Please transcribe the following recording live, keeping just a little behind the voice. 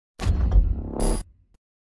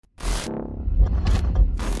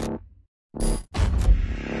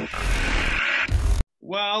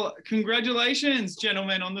Well, congratulations,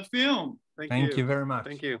 gentlemen, on the film. Thank you very much.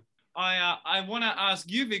 Thank you. I want to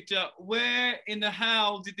ask you, Victor, where in the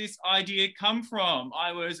hell did this idea come from?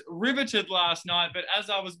 I was riveted last night, but as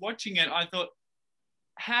I was watching it, I thought,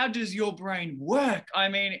 how does your brain work? I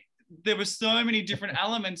mean, there were so many different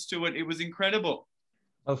elements to it. It was incredible.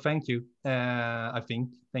 Oh, thank you. I think.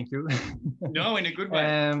 Thank you. No, in a good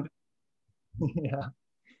way.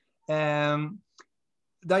 Yeah.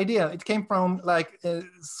 The idea, it came from like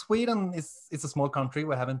Sweden is a small country.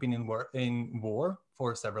 We haven't been in war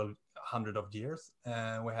for several hundred of years.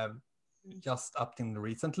 We have just up in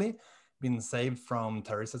recently been saved from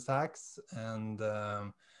terrorist attacks and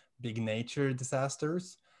big nature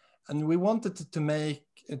disasters. And we wanted to make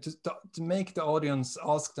the audience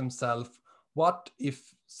ask themselves, what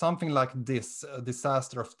if something like this, a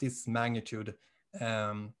disaster of this magnitude,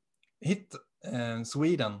 hit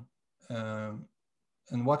Sweden?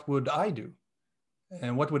 And what would I do?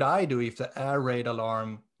 And what would I do if the air raid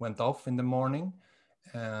alarm went off in the morning?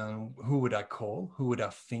 Who would I call? Who would I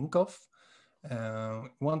think of?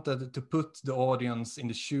 Wanted to put the audience in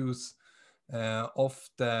the shoes of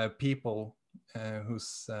the people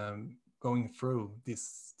who's going through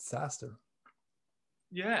this disaster.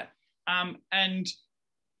 Yeah, and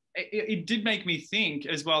it did make me think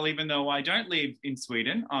as well, even though I don't live in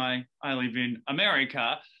Sweden, I live in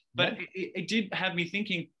America. But it did have me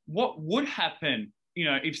thinking, what would happen,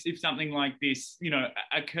 if something like this,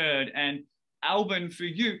 occurred? And Albin, for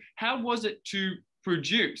you, how was it to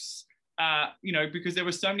produce, because there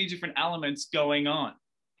were so many different elements going on?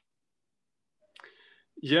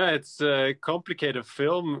 Yeah, it's a complicated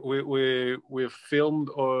film. We filmed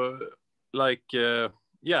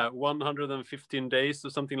 115 days or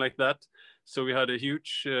something like that. So we had a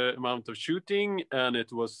huge amount of shooting, and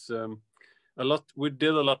it was we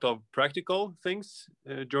did a lot of practical things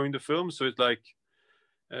during the film. So it's like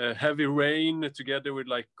heavy rain together with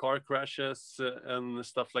like car crashes and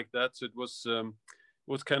stuff like that. So it was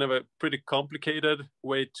kind of a pretty complicated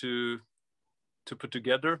way to put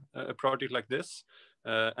together a project like this.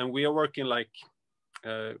 And we are working like,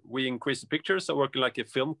 we in Crazy Pictures are working like a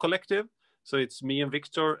film collective. So it's me and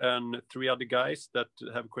Victor and 3 other guys that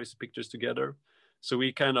have Crazy Pictures together. So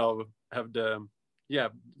we kind of have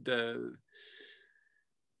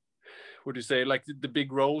what do you say, like the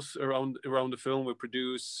big roles around the film we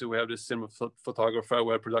produce. So we have the cinematographer,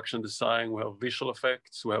 we have production design, we have visual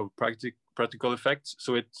effects, we have practical effects.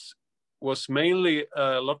 So it was mainly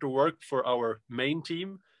a lot of work for our main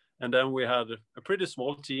team. And then we had a pretty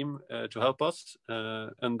small team to help us.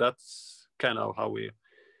 And that's kind of how we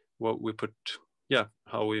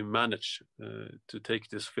manage to take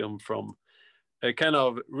this film from a kind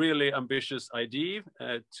of really ambitious idea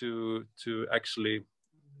to actually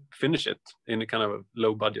finish it in a kind of a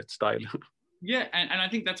low budget style. Yeah, and I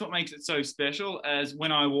think that's what makes it so special. As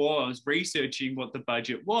when I was researching what the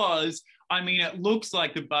budget was, I mean, it looks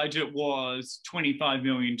like the budget was $25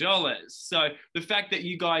 million. So the fact that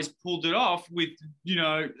you guys pulled it off with,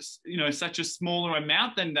 such a smaller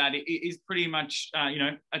amount than that is pretty much,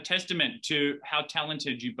 a testament to how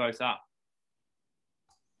talented you both are.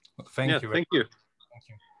 Well, thank you. Thank you.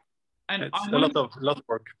 And it's a lot of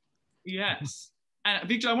work. Yes. And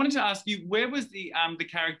Victor, I wanted to ask you, where was the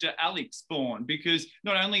character Alex born? Because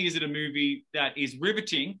not only is it a movie that is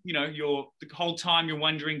riveting, the whole time you're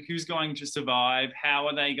wondering who's going to survive, how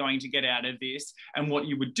are they going to get out of this, and what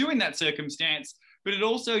you would do in that circumstance, but it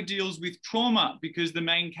also deals with trauma, because the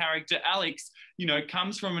main character Alex,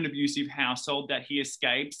 comes from an abusive household that he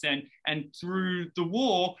escapes, and through the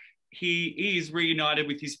war, he is reunited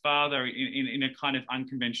with his father in a kind of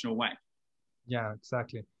unconventional way. Yeah,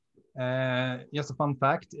 exactly. Just a fun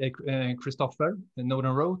fact, Christoffer,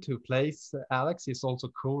 Nordenrot, who plays Alex, is also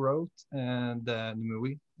co-wrote the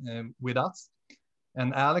movie with us.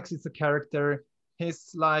 And Alex is a character,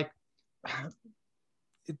 he's like,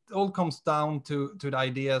 it all comes down to the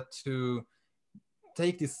idea to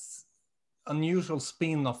take this unusual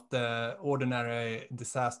spin of the ordinary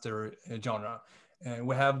disaster genre.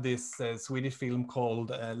 We have this Swedish film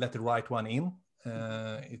called Let the Right One In.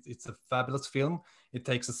 It's a fabulous film. It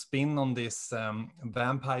takes a spin on this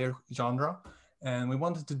vampire genre, and we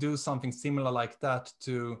wanted to do something similar like that,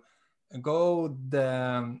 to go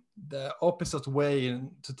the opposite way,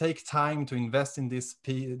 to take time to invest in these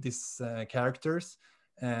characters,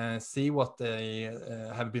 see what they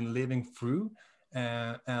have been living through,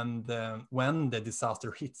 and when the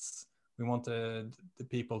disaster hits, we wanted the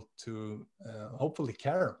people to hopefully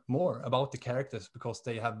care more about the characters, because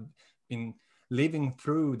they have been living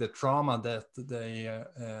through the trauma that they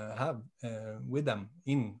have with them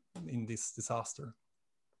in this disaster.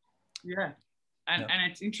 Yeah,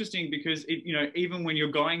 And it's interesting because even when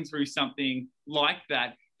you're going through something like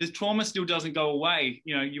that, the trauma still doesn't go away.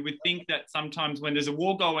 You would think that sometimes when there's a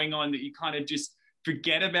war going on that you kind of just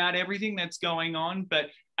forget about everything that's going on, but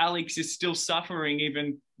Alex is still suffering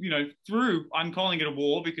even, through, I'm calling it a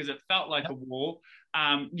war because it felt like a war,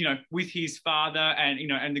 with his father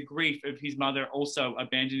and the grief of his mother also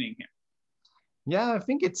abandoning him. Yeah, I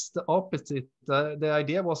think it's the opposite. The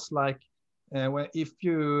idea was like, if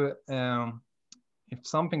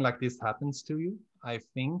something like this happens to you, I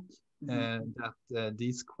think that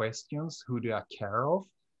these questions, who do I care of?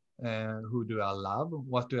 Who do I love?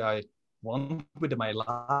 What do I want with my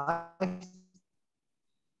life?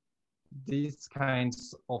 These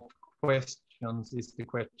kinds of questions is the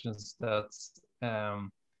questions that's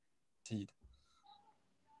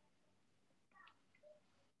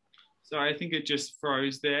Sorry, I think it just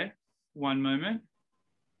froze there. One moment.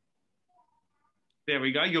 There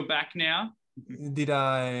we go. You're back now. Did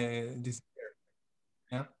I disappear?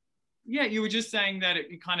 Yeah. Yeah, you were just saying that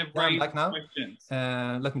it kind of raised back now. questions.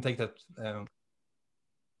 Let me take that.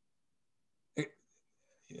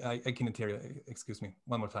 I cannot hear you. Excuse me.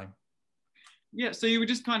 One more time. Yeah, so you were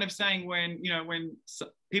just kind of saying when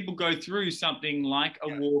people go through something like a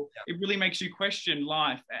war, it really makes you question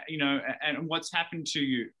life, and what's happened to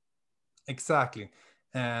you. Exactly.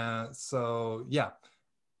 So yeah,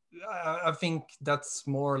 I think that's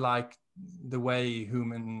more like the way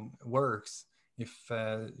human works. If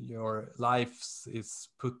your life is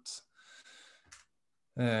put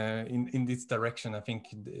in this direction, I think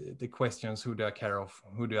the questions, who do I care of,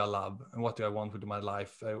 who do I love, and what do I want with my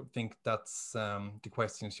life, I think that's the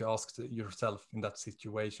questions you ask yourself in that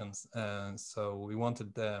situations. So we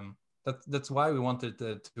wanted that's why we wanted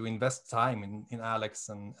to invest time in Alex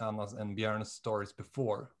and Anna's and Björn's stories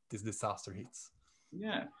before this disaster hits.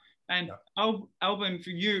 Yeah. And Albin,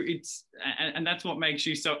 for you, it's and that's what makes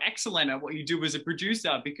you so excellent at what you do as a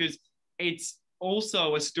producer, because it's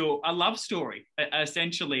also a love story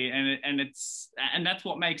essentially, and that's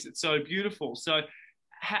what makes it so beautiful. So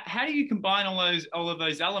how do you combine all of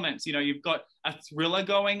those elements? You've got a thriller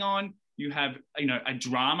going on, you have a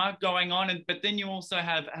drama going on, but then you also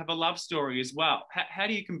have a love story as well. How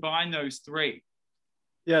do you combine those three?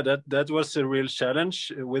 Yeah, that was a real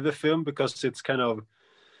challenge with the film, because it's kind of,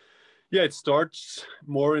 it starts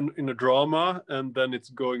more in a drama, and then it's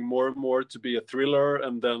going more and more to be a thriller,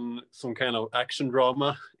 and then some kind of action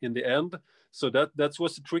drama in the end. So that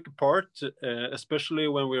was the tricky part, especially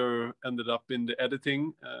when we ended up in the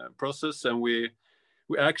editing process, and we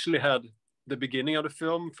actually had the beginning of the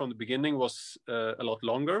film from the beginning was a lot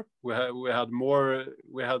longer. We had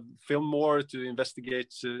film more to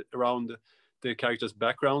investigate around the characters'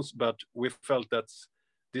 backgrounds, but we felt that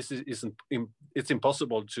it's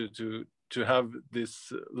impossible to have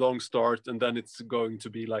this long start and then it's going to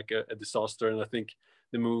be like a disaster. And I think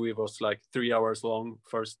the movie was like 3 hours long,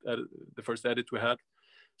 the first edit we had.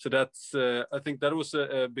 So that's I think that was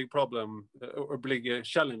a big problem or big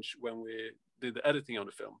challenge when we did the editing on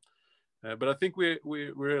the film. But I think we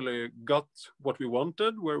really got what we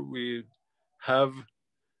wanted, where we have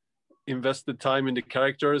invested time in the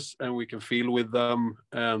characters and we can feel with them,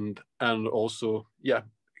 and also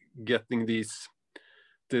getting this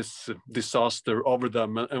disaster over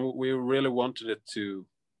them, and we really wanted it to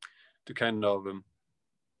kind of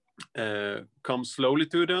come slowly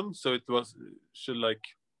to them, so it was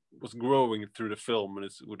growing through the film, and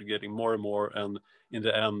it's getting more and more, and in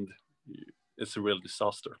the end it's a real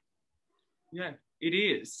disaster. Yeah, it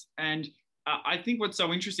is. And I think what's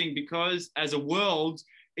so interesting, because as a world,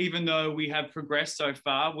 even though we have progressed so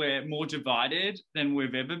far, we're more divided than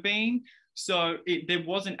we've ever been. So there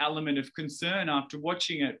was an element of concern after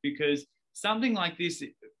watching it, because something like this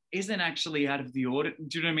isn't actually out of the order.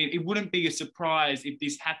 Do you know what I mean? It wouldn't be a surprise if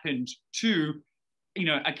this happened to,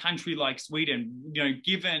 a country like Sweden,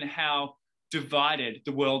 given how divided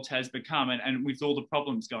the world has become and with all the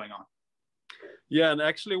problems going on. Yeah, and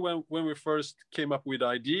actually when we first came up with the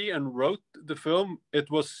idea and wrote the film, it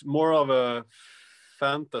was more of a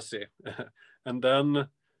fantasy. And then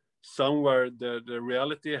somewhere the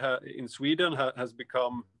reality in Sweden has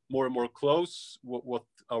become more and more close what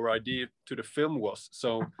our idea to the film was.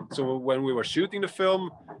 So when we were shooting the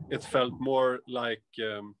film, it felt more like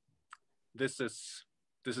this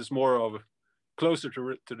is more of closer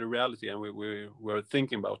to the reality, and we were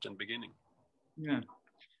thinking about in the beginning. Yeah.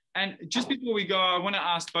 And just before we go, I want to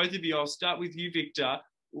ask both of you, I'll start with you, Victor.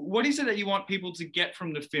 What is it that you want people to get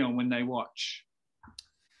from the film when they watch?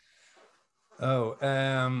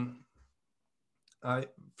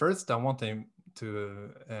 First I want them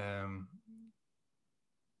to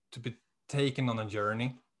be taken on a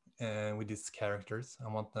journey with these characters. I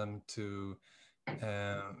want them to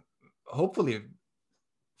hopefully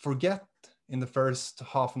forget in the first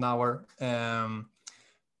half an hour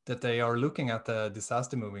that they are looking at a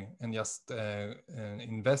disaster movie and just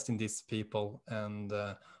invest in these people. And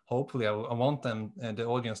hopefully I want them, the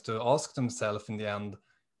audience, to ask themselves in the end,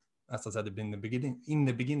 as I said in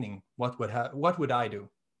the beginning, what would I do?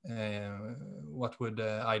 What would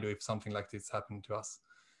I do if something like this happened to us?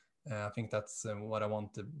 I think that's what I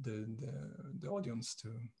want the audience to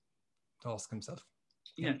ask themselves.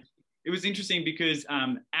 Yeah, it was interesting because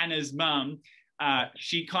Anna's mum,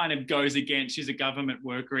 she kind of goes against, she's a government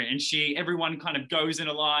worker, and everyone kind of goes in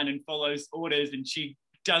a line and follows orders, and she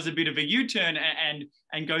does a bit of a U-turn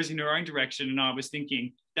and goes in her own direction. And I was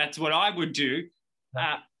thinking, that's what I would do.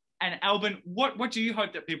 And Albin, what do you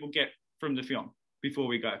hope that people get from the film before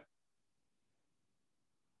we go?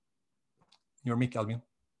 Your mic, Albin.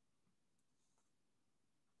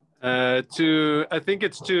 I think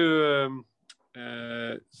it's to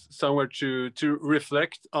somewhere to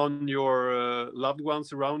reflect on your loved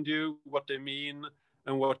ones around you, what they mean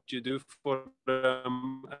and what you do for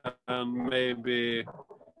them, and maybe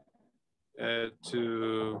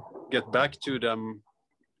to get back to them,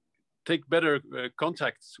 take better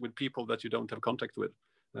contacts with people that you don't have contact with.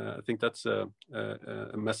 I think that's a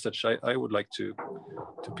message I would like to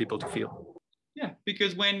people to feel. Yeah,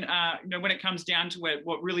 because when when it comes down to it,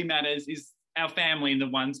 what really matters is our family and the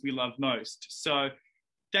ones we love most. So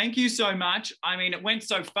thank you so much. I mean, it went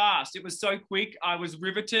so fast. It was so quick. I was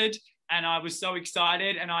riveted and I was so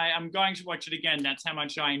excited, and I am going to watch it again. That's how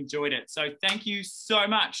much I enjoyed it. So thank you so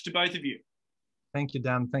much to both of you. Thank you,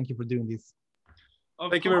 Dan. Thank you for doing this.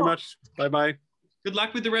 Thank you very much. Bye-bye. Good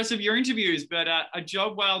luck with the rest of your interviews, but a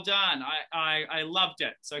job well done. I loved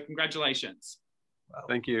it. So congratulations.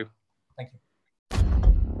 Thank you. Thank you.